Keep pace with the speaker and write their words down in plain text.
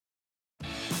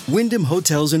Wyndham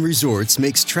Hotels and Resorts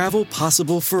makes travel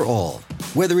possible for all.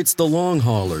 Whether it's the long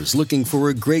haulers looking for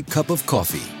a great cup of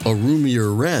coffee, a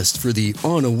roomier rest for the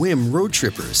on-a-whim road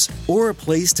trippers, or a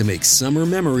place to make summer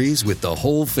memories with the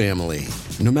whole family.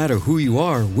 No matter who you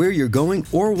are, where you're going,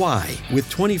 or why, with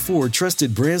 24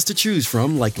 trusted brands to choose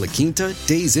from like La Quinta,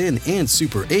 Days Inn, and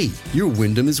Super 8, your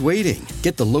Wyndham is waiting.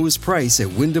 Get the lowest price at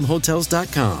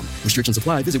wyndhamhotels.com. Restrictions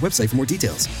apply. Visit website for more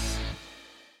details.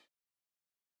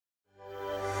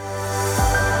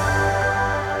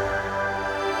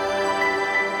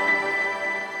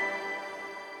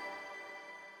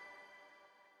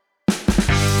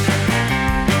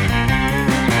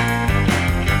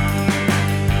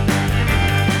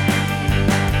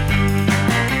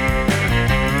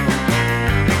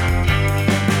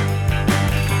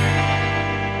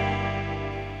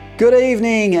 Good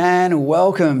evening and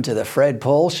welcome to the Fred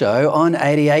Pawle Show on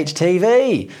 88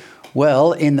 TV.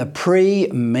 Well, in the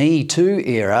pre-Me Too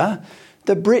era,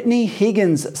 the Brittany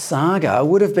Higgins saga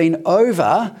would have been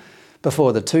over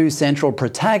before the two central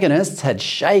protagonists had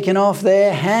shaken off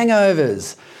their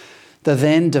hangovers. The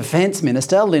then Defence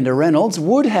Minister, Linda Reynolds,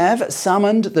 would have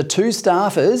summoned the two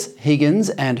staffers, Higgins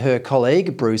and her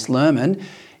colleague, Bruce Lerman,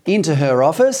 into her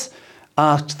office,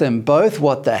 asked them both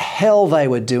what the hell they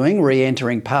were doing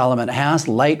re-entering Parliament House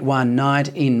late one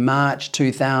night in March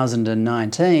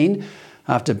 2019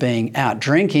 after being out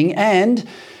drinking, and,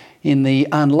 in the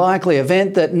unlikely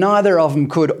event that neither of them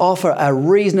could offer a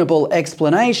reasonable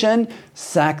explanation,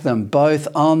 sack them both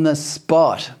on the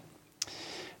spot.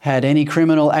 Had any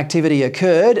criminal activity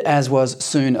occurred, as was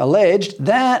soon alleged,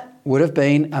 that would have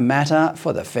been a matter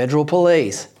for the federal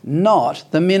police, not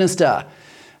the minister,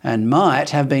 and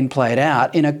might have been played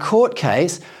out in a court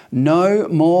case no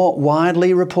more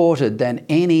widely reported than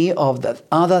any of the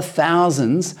other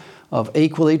thousands of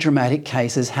equally dramatic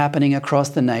cases happening across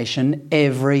the nation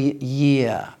every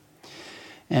year.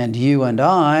 And you and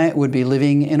I would be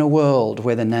living in a world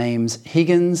where the names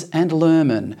Higgins and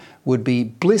Lerman would be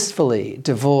blissfully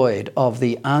devoid of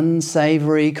the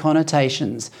unsavoury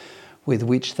connotations with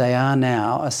which they are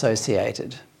now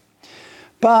associated.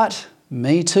 But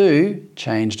Me Too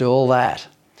changed all that.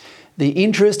 The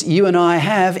interest you and I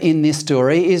have in this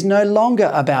story is no longer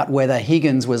about whether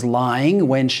Higgins was lying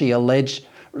when she alleged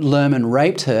Lerman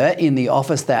raped her in the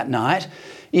office that night,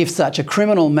 if such a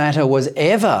criminal matter was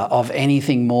ever of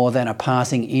anything more than a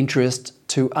passing interest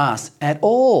to us at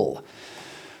all.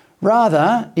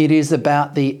 Rather, it is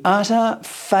about the utter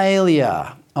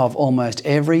failure of almost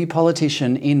every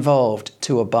politician involved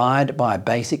to abide by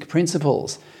basic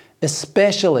principles,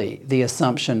 especially the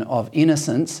assumption of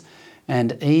innocence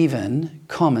and even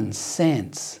common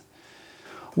sense.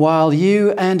 While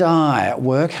you and I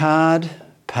work hard,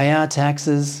 pay our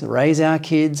taxes, raise our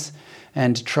kids,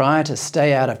 and try to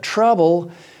stay out of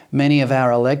trouble, many of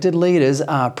our elected leaders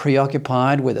are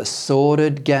preoccupied with a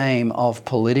sordid game of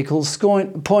political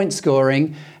point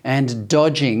scoring and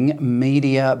dodging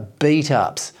media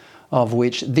beat-ups, of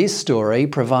which this story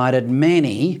provided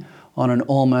many on an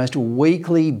almost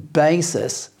weekly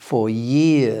basis for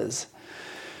years.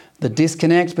 The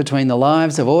disconnect between the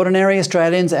lives of ordinary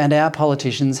Australians and our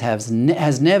politicians has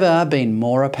never been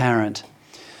more apparent.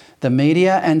 The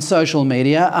media and social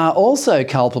media are also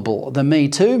culpable. The Me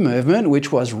Too movement,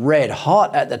 which was red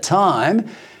hot at the time,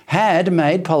 had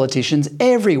made politicians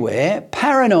everywhere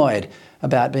paranoid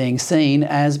about being seen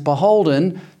as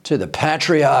beholden to the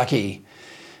patriarchy.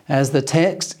 As the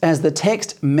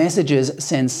text messages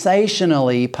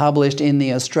sensationally published in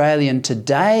the Australian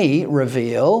Today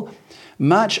reveal,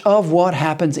 much of what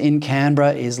happens in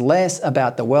Canberra is less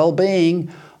about the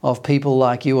well-being of people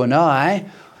like you and I,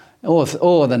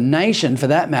 or the nation for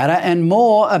that matter, and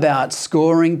more about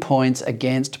scoring points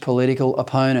against political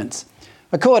opponents.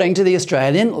 According to the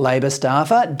Australian Labor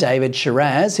staffer David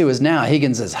Shiraz, who is now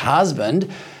Higgins's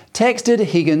husband, texted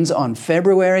Higgins on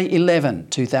February 11,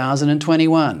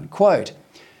 2021, quote,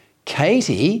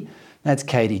 Katie, that's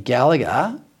Katie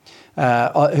Gallagher,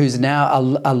 who's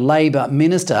now a Labor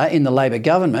minister in the Labor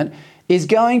government, is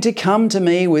going to come to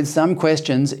me with some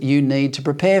questions you need to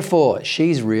prepare for.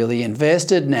 She's really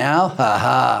invested now, ha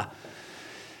ha.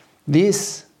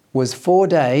 This was 4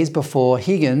 days before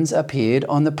Higgins appeared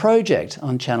on The Project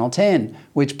on Channel 10,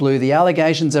 which blew the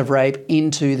allegations of rape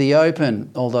into the open,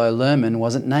 although Lerman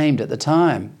wasn't named at the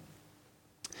time.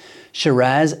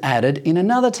 Shiraz added in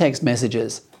another text message,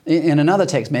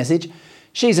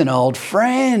 she's an old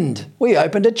friend. We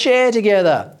opened a chair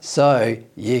together, so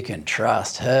you can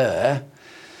trust her.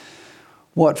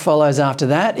 What follows after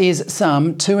that is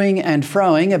some toing and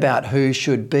froing about who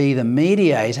should be the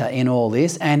mediator in all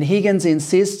this, and Higgins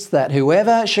insists that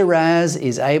whoever Shiraz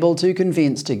is able to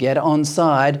convince to get on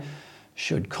side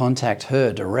should contact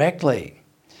her directly.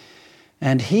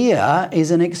 And here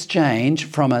is an exchange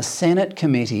from a Senate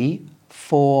committee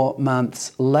 4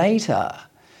 months later,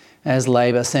 as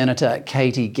Labor Senator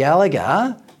Katie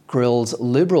Gallagher grills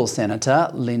Liberal Senator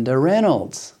Linda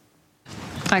Reynolds.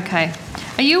 Okay.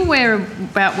 Are you aware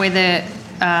about whether,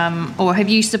 or have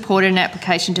you supported an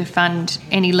application to fund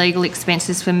any legal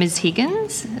expenses for Ms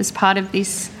Higgins as part of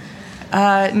this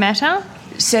matter?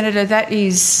 Senator, that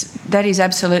is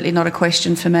absolutely not a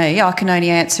question for me. I can only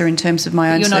answer in terms of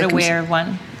my own circumstances. You're not aware of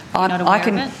one? You're not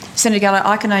aware of it? Senator Gallagher,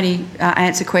 I can only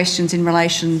answer questions in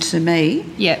relation to me.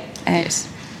 Yep.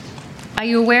 Yes. Are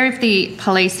you aware if the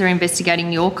police are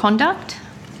investigating your conduct?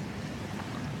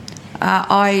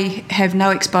 I have no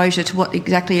exposure to what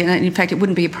exactly, and in fact it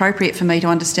wouldn't be appropriate for me to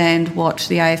understand what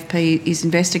the AFP is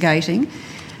investigating.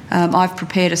 I've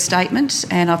prepared a statement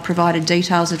and I've provided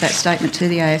details of that statement to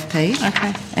the AFP.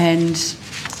 Okay. And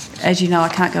as you know, I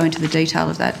can't go into the detail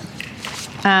of that.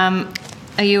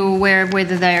 Are you aware of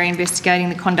whether they are investigating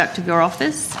the conduct of your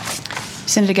office?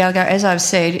 Senator Gallagher, as I've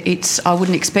said, I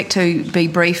wouldn't expect to be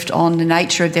briefed on the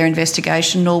nature of their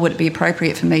investigation, nor would it be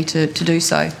appropriate for me to do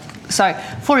so. So,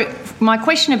 my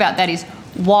question about that is,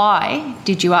 why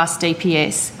did you ask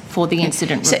DPS for the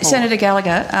incident report? Senator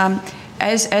Gallagher,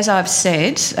 as I've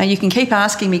said, you can keep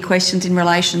asking me questions in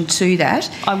relation to that.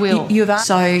 I will.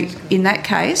 So, in that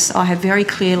case, I have very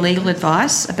clear legal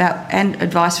advice and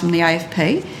advice from the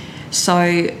AFP.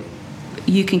 So,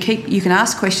 you can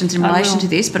ask questions in relation to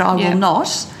this, but I will not.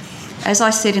 As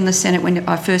I said in the Senate when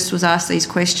I first was asked these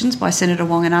questions by Senator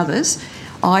Wong and others,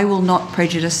 I will not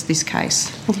prejudice this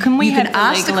case. Well, can we have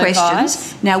the legal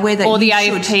advice? Now, whether or the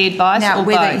AFP advice, now or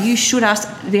whether both? You should ask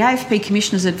the AFP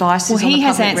Commissioner's advice. Well, is on the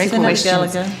public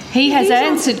record. He has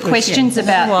answered questions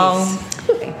about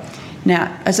this.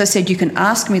 Now, as I said, you can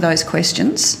ask me those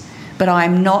questions, but I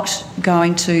am not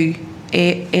going to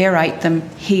aerate them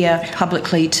here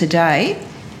publicly today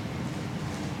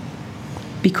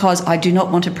because I do not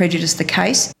want to prejudice the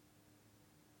case.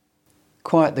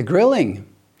 Quite the grilling.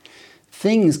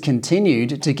 Things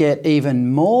continued to get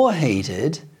even more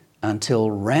heated until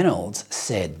Reynolds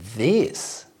said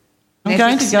this. I'm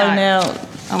going to go now.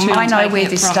 I know where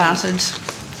this started.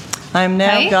 I'm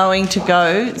now going to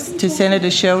go to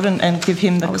Senator Sheldon and give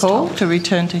him the call to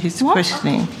return to his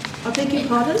questioning. I beg your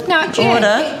pardon? No, Chair.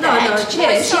 Order. No,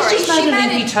 Chair. She's just made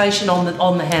an imputation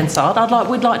on the Hansard.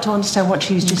 We'd like to understand what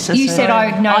she's just said. You said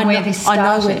I know where this started.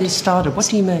 I know where this started. What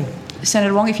do you mean?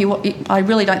 Senator Wong, I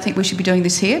really don't think we should be doing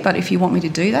this here, but if you want me to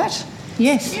do that.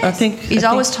 Yes.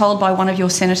 I was told by one of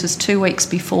your senators 2 weeks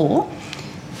before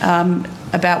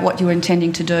about what you were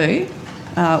intending to do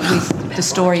with the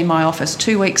story in my office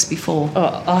 2 weeks before.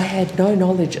 Oh, I had no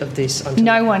knowledge of this.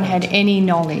 No one had any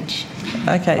knowledge.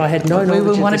 Okay. I had no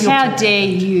knowledge of this. How dare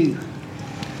you?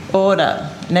 Order.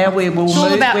 Now we will move. It's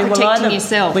all about protecting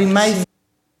yourself. We may.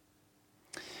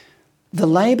 The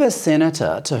Labor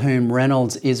senator to whom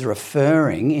Reynolds is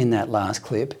referring in that last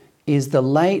clip is the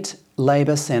late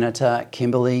Labor Senator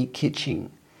Kimberley Kitching.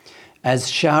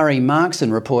 As Shari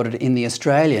Markson reported in The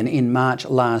Australian in March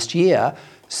last year,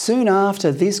 soon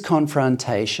after this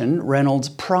confrontation, Reynolds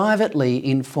privately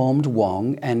informed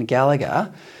Wong and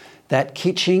Gallagher that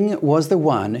Kitching was the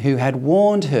one who had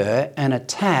warned her an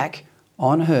attack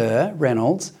on her,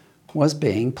 Reynolds, was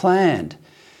being planned.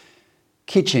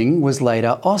 Kitching was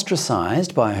later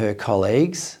ostracised by her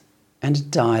colleagues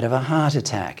and died of a heart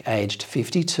attack, aged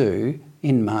 52,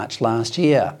 in March last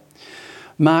year.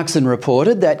 Markson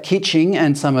reported that Kitching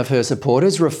and some of her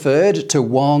supporters referred to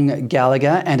Wong,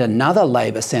 Gallagher and another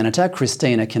Labor senator,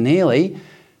 Christina Keneally,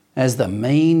 as the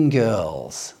Mean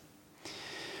Girls.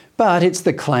 But it's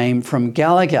the claim from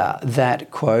Gallagher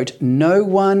that, quote, no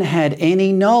one had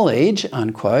any knowledge,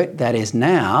 unquote, that is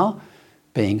now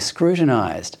being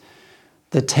scrutinised.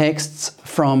 The texts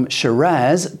from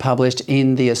Shiraz published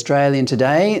in The Australian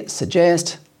today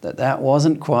suggest that that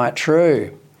wasn't quite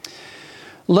true.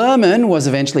 Lerman was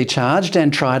eventually charged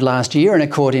and tried last year in a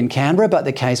court in Canberra, but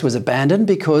the case was abandoned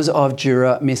because of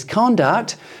juror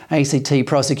misconduct. ACT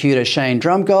prosecutor Shane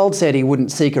Drumgold said he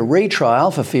wouldn't seek a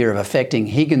retrial for fear of affecting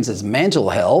Higgins's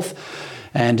mental health.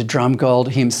 And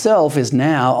Drumgold himself is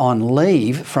now on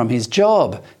leave from his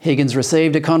job. Higgins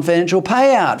received a confidential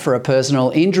payout for a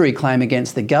personal injury claim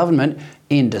against the government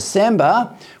in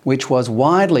December, which was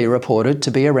widely reported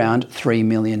to be around $3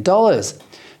 million.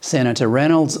 Senator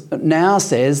Reynolds now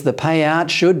says the payout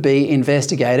should be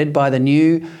investigated by the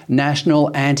new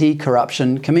National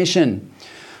Anti-Corruption Commission.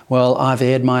 Well, I've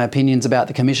aired my opinions about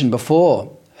the Commission before.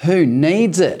 Who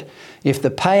needs it? If the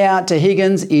payout to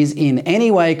Higgins is in any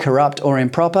way corrupt or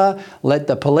improper, let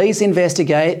the police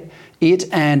investigate it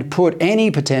and put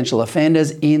any potential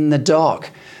offenders in the dock.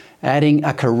 Adding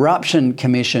a corruption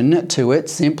commission to it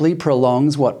simply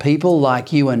prolongs what people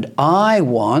like you and I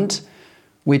want,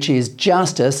 which is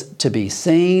justice to be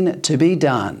seen to be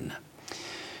done.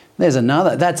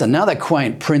 That's another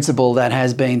quaint principle that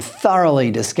has been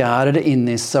thoroughly discarded in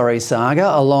this sorry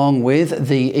saga, along with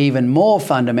the even more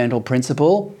fundamental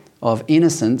principle of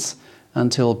innocence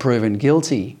until proven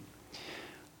guilty.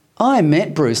 I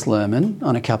met Bruce Lerman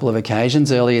on a couple of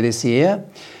occasions earlier this year,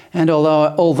 and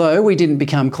although we didn't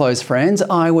become close friends,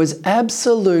 I was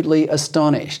absolutely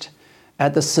astonished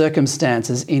at the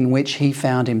circumstances in which he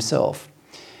found himself.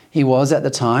 He was at the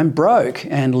time broke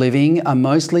and living a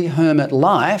mostly hermit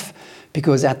life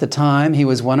because at the time he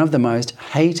was one of the most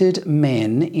hated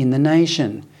men in the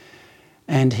nation,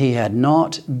 and he had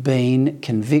not been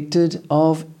convicted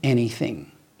of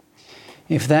anything.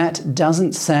 If that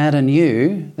doesn't sadden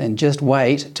you, then just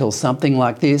wait till something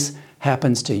like this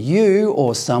happens to you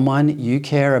or someone you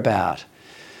care about.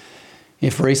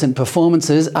 If recent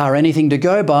performances are anything to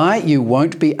go by, you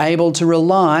won't be able to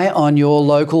rely on your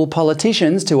local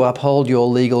politicians to uphold your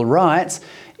legal rights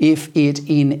if it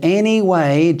in any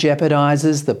way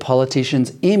jeopardises the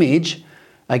politician's image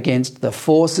against the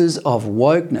forces of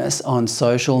wokeness on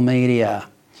social media.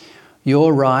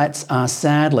 Your rights are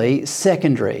sadly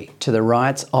secondary to the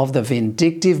rights of the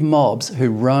vindictive mobs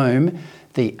who roam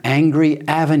the angry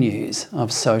avenues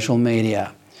of social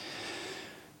media.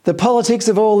 The politics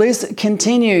of all this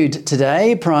continued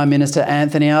today. Prime Minister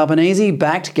Anthony Albanese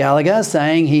backed Gallagher,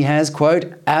 saying he has,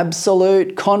 quote,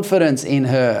 absolute confidence in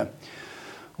her.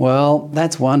 Well,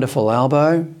 that's wonderful,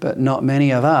 Albo, but not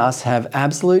many of us have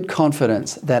absolute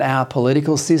confidence that our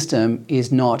political system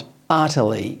is not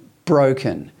utterly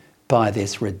broken by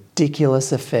this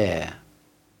ridiculous affair.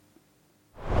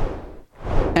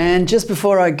 And just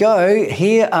before I go,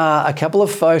 here are a couple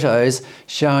of photos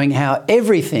showing how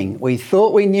everything we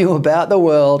thought we knew about the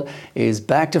world is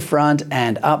back to front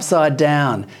and upside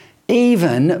down,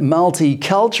 even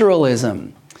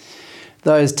multiculturalism.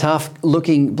 Those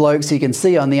tough-looking blokes you can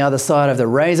see on the other side of the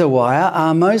razor wire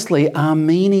are mostly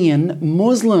Armenian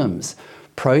Muslims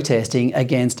protesting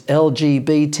against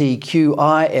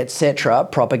LGBTQI, etc.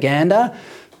 propaganda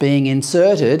being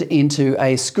inserted into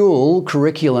a school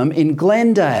curriculum in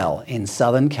Glendale in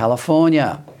Southern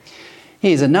California.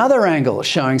 Here's another angle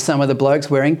showing some of the blokes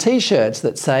wearing t-shirts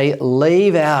that say,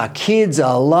 "Leave our kids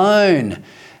alone,"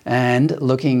 and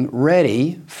looking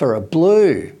ready for a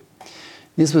blue.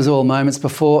 This was all moments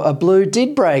before a blue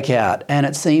did break out, and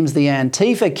it seems the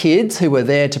Antifa kids who were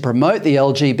there to promote the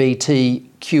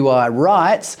LGBTQI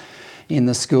rights in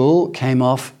the school came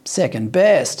off second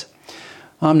best.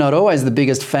 I'm not always the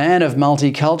biggest fan of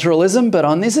multiculturalism, but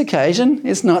on this occasion,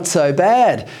 it's not so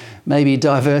bad. Maybe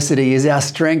diversity is our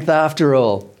strength after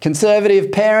all.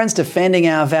 Conservative parents defending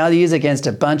our values against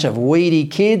a bunch of weedy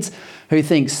kids who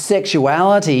think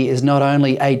sexuality is not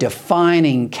only a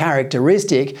defining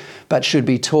characteristic, but should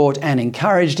be taught and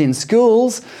encouraged in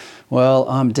schools. Well,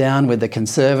 I'm down with the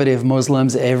conservative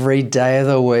Muslims every day of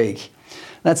the week.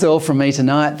 That's all from me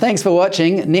tonight. Thanks for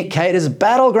watching. Nick Cater's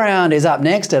Battleground is up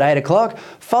next at 8 o'clock,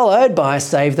 followed by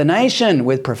Save the Nation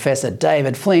with Professor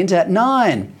David Flint at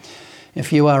 9.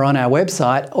 If you are on our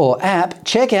website or app,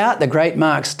 check out the great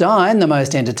Mark Stein, the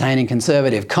most entertaining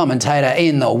conservative commentator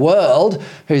in the world,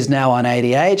 who's now on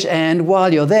ADH. And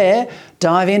while you're there,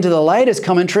 dive into the latest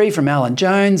commentary from Alan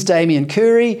Jones, Damien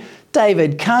Coury,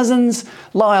 David Cousins,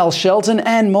 Lyle Shelton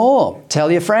and more. Tell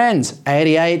your friends,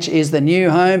 ADH is the new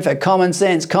home for common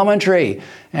sense commentary,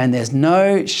 and there's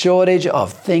no shortage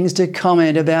of things to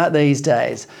comment about these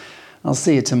days. I'll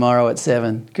see you tomorrow at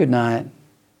 7. Good night.